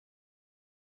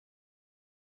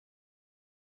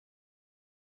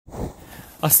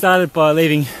I started by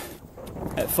leaving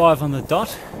at 5 on the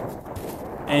dot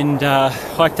and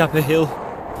hiked up a hill,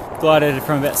 glided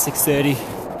from about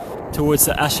 6:30 towards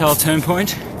the Aschau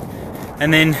Turnpoint,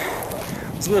 and then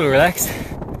was a little relaxed,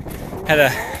 had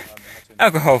a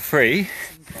alcohol-free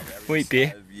wheat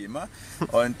beer.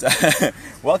 Und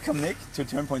welcome, Nick, to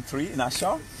Turnpoint 3 in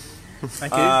Aschau.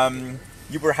 Thank you.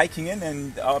 You were hiking in,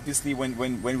 and obviously when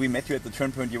we met you at the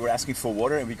turnpoint, you were asking for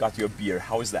water, and we got you a beer.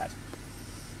 How is that?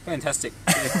 Fantastic.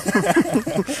 Yeah.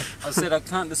 I said I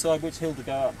can't decide which hill to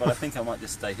go up, but I think I might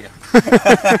just stay here.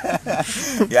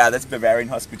 Yeah, that's Bavarian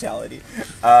hospitality.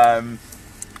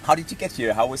 How did you get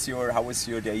here? How was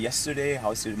your day yesterday? How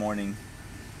was your morning?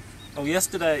 Well,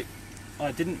 yesterday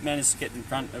I didn't manage to get in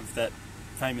front of that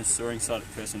famous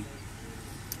soaring-sighted person,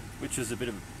 which was a bit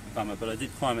of a bummer, but I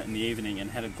did climb it in the evening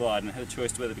and had a glide, and I had a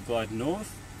choice whether to glide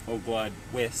north or glide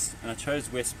west, and I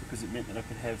chose west because it meant that I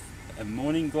could have a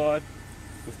morning glide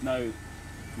with no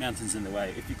mountains in the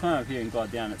way. If you climb up here and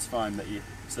glide down, it's fine, but you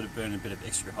sort of burn a bit of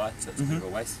extra height, so it's a bit of a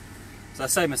waste. So I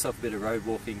saved myself a bit of road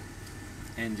walking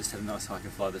and just had a nice hike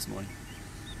and fly this morning.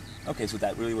 Okay, so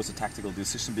that really was a tactical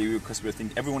decision because we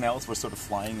think everyone else was sort of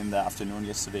flying in the afternoon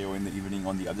yesterday or in the evening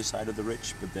on the other side of the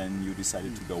ridge, but then you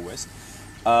decided to go west.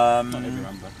 Not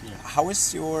everyone, but yeah.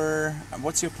 What's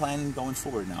your plan going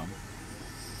forward now?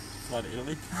 Fly to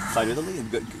Italy. Fly to Italy,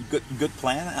 good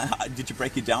plan. Did you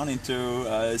break it down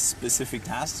into specific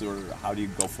tasks, or how do you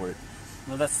go for it?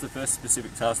 Well, that's the first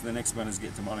specific task. The next one is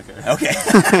get to Monaco. Okay.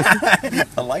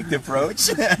 I like the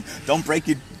approach. Don't break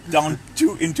it down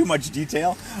in too much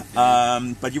detail.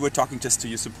 But you were talking just to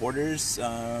your supporters,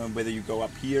 whether you go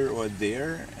up here or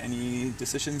there. Any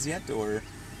decisions yet, or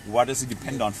what does it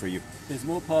depend on for you? There's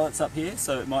more pilots up here,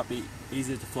 so it might be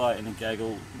easier to fly in a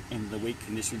gaggle in the weak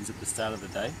conditions at the start of the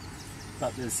day.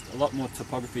 But there's a lot more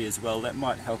topography as well. That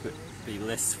might help it be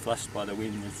less flushed by the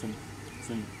wind. There's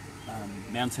some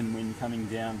mountain wind coming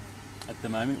down at the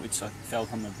moment, which I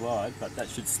felt on the glide, but that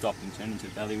should stop and turn into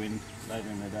valley wind later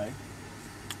in the day.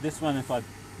 This one, if I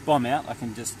bomb out, I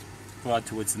can just glide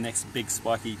towards the next big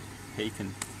spiky peak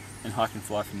and hike and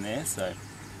fly from there. So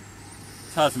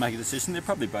it's hard to make a decision. They're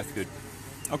probably both good.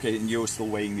 Okay, and you're still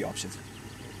weighing the options.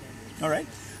 All right.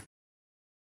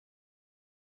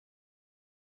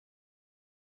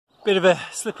 Bit of a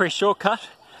slippery shortcut.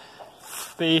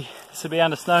 This will be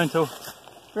under snow until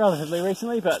relatively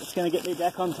recently, but it's going to get me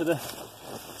back onto the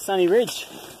sunny ridge.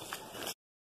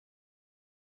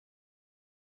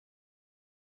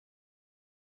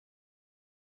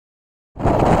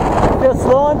 Just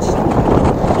launched.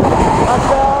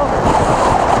 Aschau.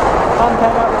 Sun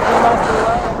came up with most of the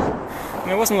way.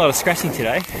 There wasn't a lot of scratching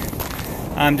today.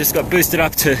 Just got boosted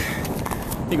up to, I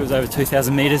think it was over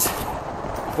 2,000 metres.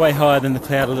 Way higher than the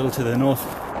cloud, a little to the north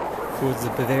towards the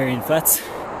Bavarian flats,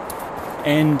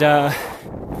 and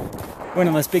went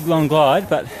on this big long glide,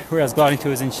 but where I was gliding to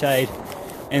was in shade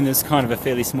and there's kind of a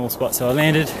fairly small spot, so I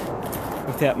landed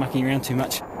without mucking around too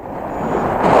much.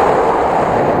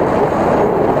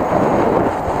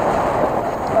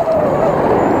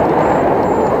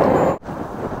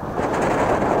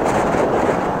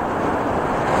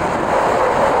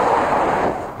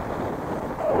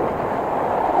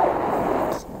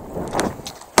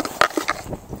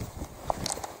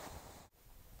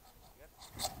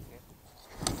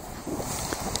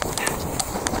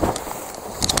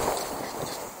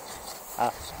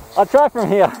 I'll try from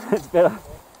here, it's better.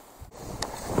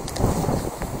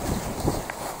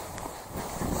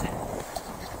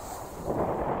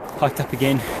 Hiked up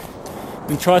again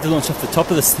and tried to launch off the top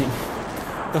of this thing.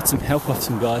 Got some help off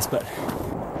some guys, but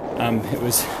it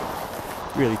was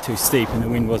really too steep and the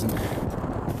wind wasn't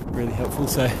really helpful,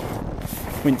 so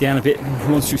went down a bit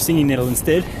and launched through Singing Nettle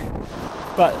instead,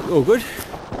 but all good.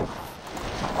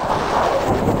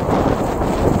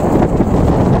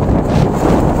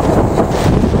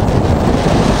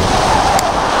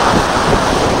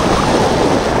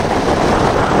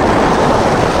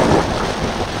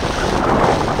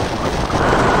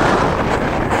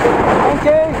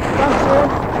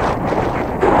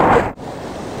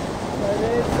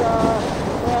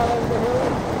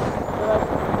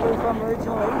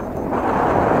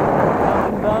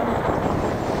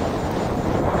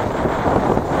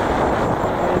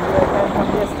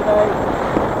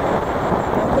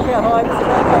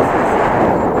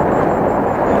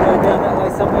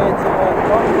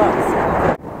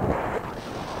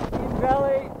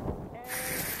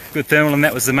 Good thermal, and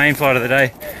that was the main flight of the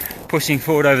day. Pushing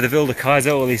forward over the Wilde Kaiser,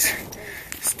 all these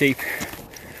steep,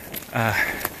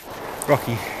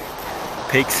 rocky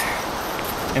peaks,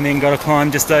 and then got to climb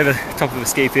just over the top of a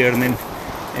ski field and then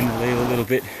in the lead a little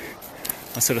bit,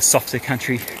 a sort of softer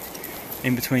country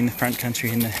in between the front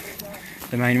country and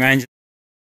the main range.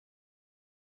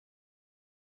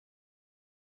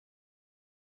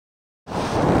 If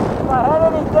I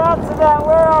had any doubts about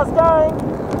where I was going,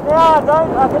 now I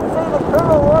don't. I can see the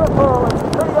Criminal waterfall, it's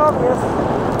pretty obvious.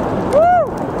 Woo!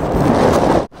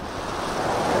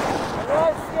 I'm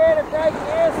not scared of breaking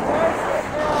airspace, but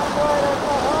now I'm worried I'm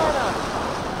not high enough.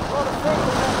 A lot of things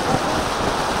in that country.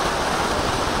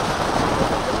 This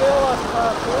is the Gerlos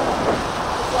part here.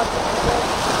 Looks like the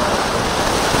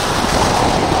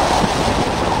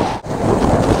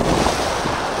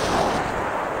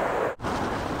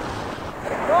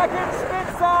back in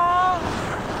Chiemsee,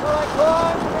 where I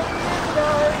climbed many years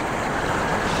ago.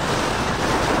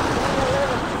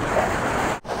 2011.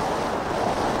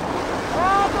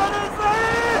 How good is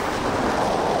this?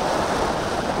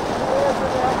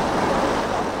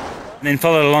 And then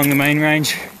followed along the main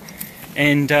range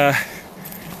and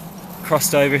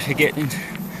crossed over to get into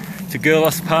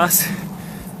Gerlos Pass.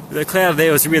 The cloud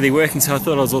there was really working, so I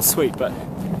thought I was all sweet, but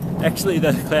actually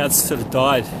the clouds sort of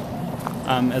died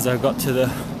as I got to the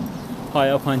high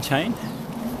alpine chain,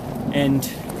 and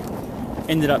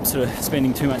ended up sort of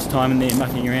spending too much time in there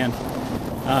mucking around,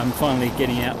 finally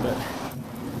getting out, but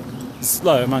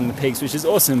slow among the peaks, which is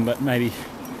awesome, but maybe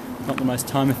not the most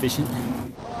time efficient.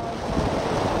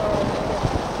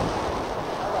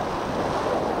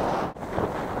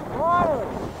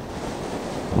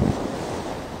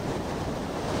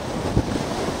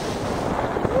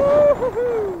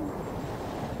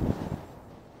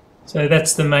 So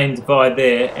that's the main divide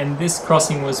there, and this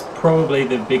crossing was probably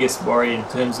the biggest worry in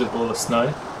terms of all the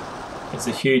snow. There's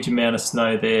a huge amount of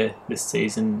snow there this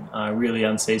season, really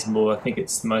unseasonable. I think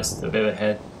it's the most I've ever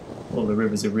had. All the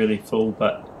rivers are really full,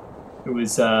 but it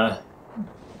was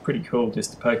pretty cool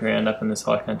just to poke around up in this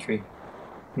high country.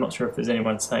 I'm not sure if there's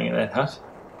anyone staying at that hut.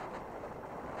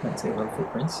 Can't see a lot of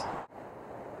footprints.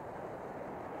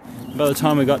 By the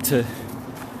time we got to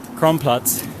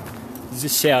Kronplatz, there's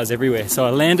just showers everywhere. So I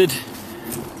landed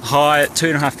high at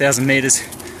 2,500 metres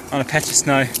on a patch of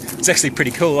snow. It's actually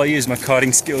pretty cool. I used my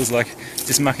kiting skills, like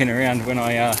just mucking around. When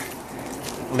I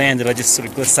landed, I just sort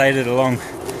of glissaded along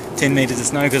 10 metres of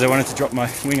snow because I wanted to drop my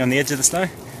wing on the edge of the snow.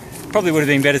 Probably would have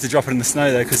been better to drop it in the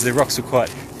snow though, because the rocks were quite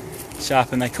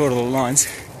sharp and they caught all the lines.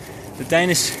 The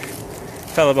Danish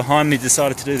fella behind me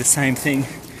decided to do the same thing,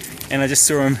 and I just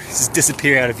saw him just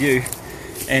disappear out of view,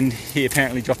 and he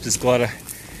apparently dropped his glider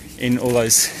in all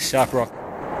those sharp rocks.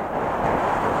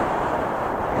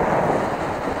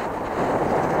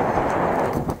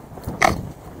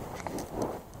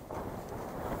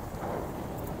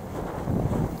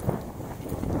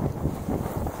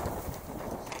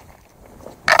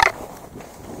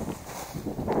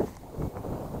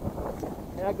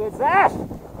 How good's that?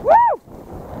 Woo!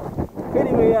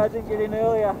 Pity we didn't get in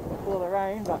earlier before the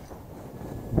rain, but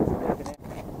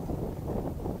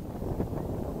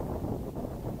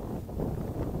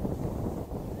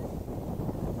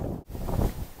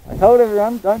I told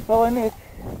everyone, don't follow Nick.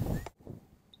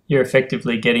 You're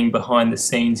effectively getting behind the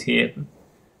scenes here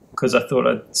because I thought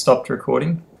I'd stopped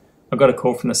recording. I got a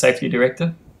call from the safety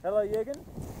director. Hello, Jürgen.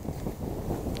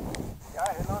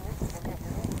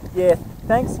 Yeah,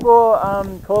 thanks for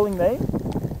calling me.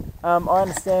 I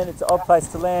understand it's an odd place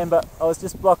to land, but I was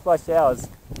just blocked by showers.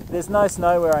 There's no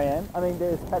snow where I am. I mean,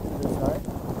 there's patches of snow,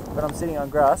 but I'm sitting on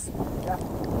grass. Yeah.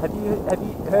 Have you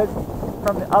heard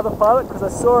from the other pilot? Because I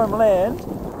saw him land.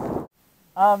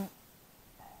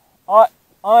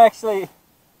 I actually,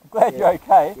 I'm glad you're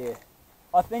okay. Yeah.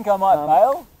 I think I might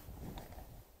bail.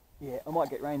 Yeah, I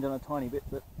might get rained on a tiny bit,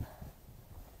 but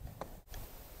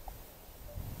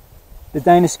the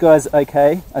Danish guy's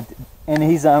okay, and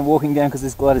he's walking down because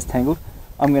his glider's tangled.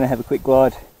 I'm going to have a quick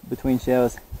glide between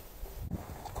showers.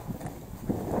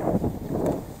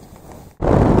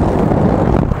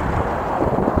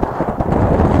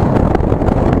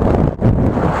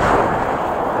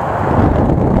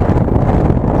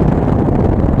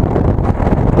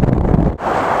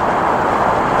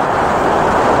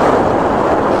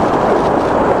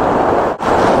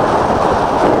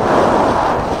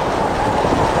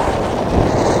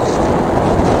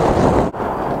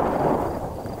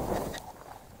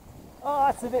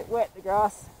 It's a bit wet, the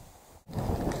grass.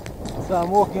 So I'm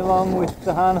walking along with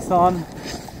the harness on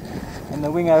and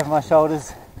the wing over my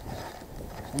shoulders,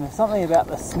 and there's something about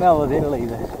the smell of Italy,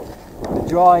 the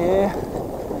dry air,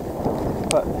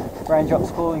 but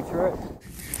raindrops falling through it.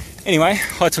 Anyway,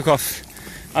 I took off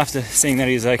after seeing that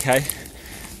he was okay.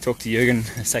 Talked to Jürgen,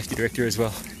 the safety director as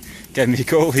well. Gave me a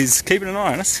call, he's keeping an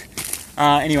eye on us.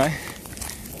 Anyway,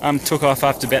 took off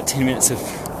after about 15 minutes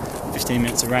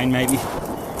of rain maybe.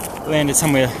 Landed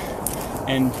somewhere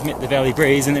and met the valley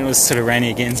breeze, and then it was sort of rainy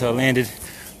again, so I landed,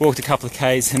 walked a couple of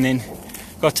k's, and then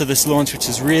got to this launch which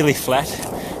is really flat.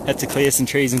 Had to clear some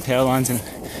trees and power lines and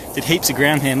did heaps of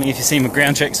ground handling. If you see my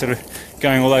ground check sort of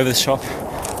going all over the shop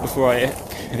before I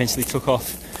eventually took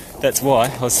off, that's why.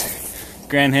 I was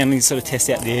ground handling to sort of test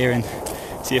out the air and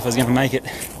see if I was going to make it,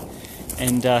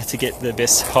 and to get the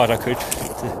best height I could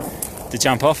to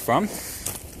jump off from.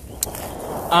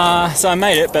 So I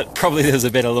made it, but probably there was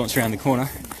a better launch around the corner.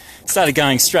 Started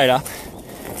going straight up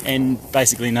and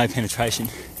basically no penetration,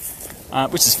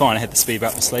 which is fine. I had the speed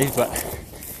up my sleeve, but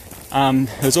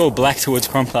it was all black towards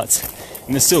Kronplatz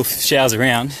and there's still showers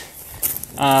around.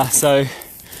 So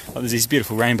there's these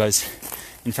beautiful rainbows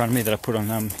in front of me that I put on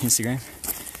Instagram.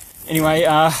 Anyway,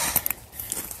 I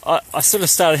sort of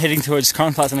started heading towards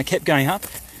Kronplatz and I kept going up,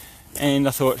 and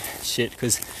I thought, shit,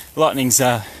 because lightning's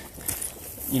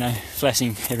you know,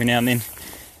 flashing every now and then,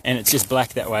 and it's just black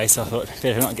that way, so I thought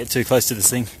better not get too close to this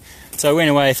thing. So I went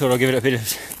away. I thought I'll give it a bit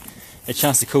of a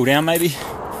chance to cool down maybe,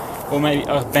 or maybe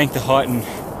I'll bank the height and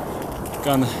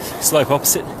go on the slope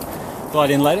opposite, glide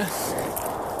in later.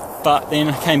 But then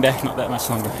I came back not that much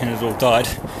longer and it all died.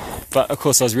 But of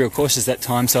course I was real cautious that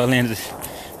time, so I landed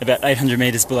about 800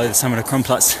 metres below the summit of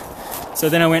Kronplatz. So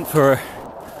then I went for a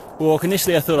walk.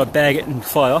 Initially I thought I'd bag it and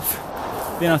fly off.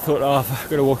 Then I thought, oh, I've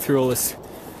got to walk through all this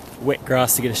wet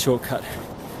grass to get a shortcut.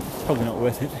 It's probably not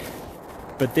worth it.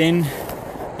 But then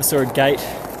I saw a gate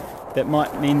that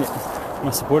might mean that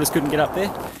my supporters couldn't get up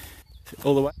there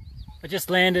all the way. I just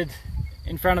landed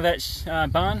in front of that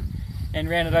barn and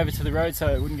ran it over to the road so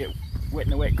it wouldn't get wet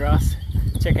in the wet grass.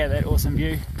 Check out that awesome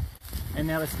view. And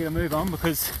now let's get a move on,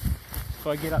 because if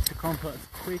I get up to Kronplatz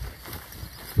quick,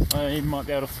 I even might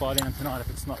be able to fly down tonight if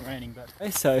it's not raining. But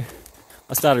okay, so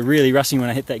I started really rushing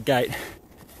when I hit that gate.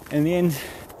 In the end,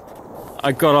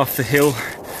 I got off the hill,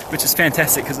 which was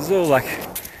fantastic because it was all like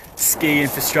ski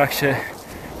infrastructure,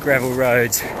 gravel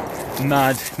roads,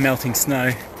 mud, melting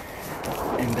snow,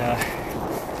 and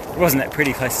it wasn't that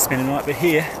pretty place to spend a night. But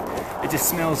here, it just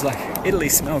smells like Italy.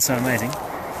 Smells so amazing,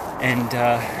 and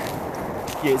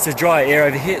yeah, it's a dry air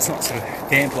over here. It's not sort of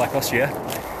damp like Austria,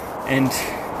 and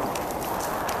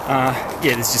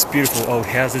yeah, there's just beautiful old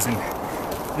houses, and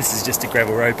this is just a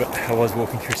gravel road, but I was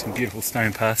walking through some beautiful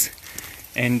stone paths,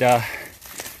 and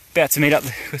about to meet up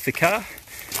with the car,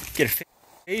 get a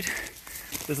feed.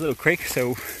 There's a little creek,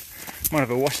 so might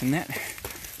have a wash in that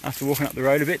after walking up the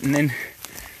road a bit, and then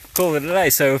call it a day.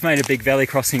 So we've made a big valley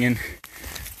crossing and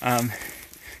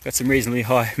got some reasonably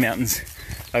high mountains,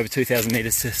 over 2,000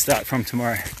 metres to start from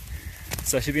tomorrow.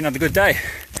 So it should be another good day.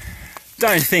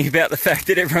 Don't think about the fact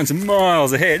that everyone's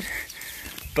miles ahead,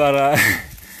 but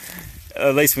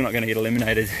at least we're not going to get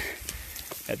eliminated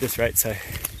at this rate, so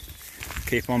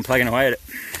keep on plugging away at it.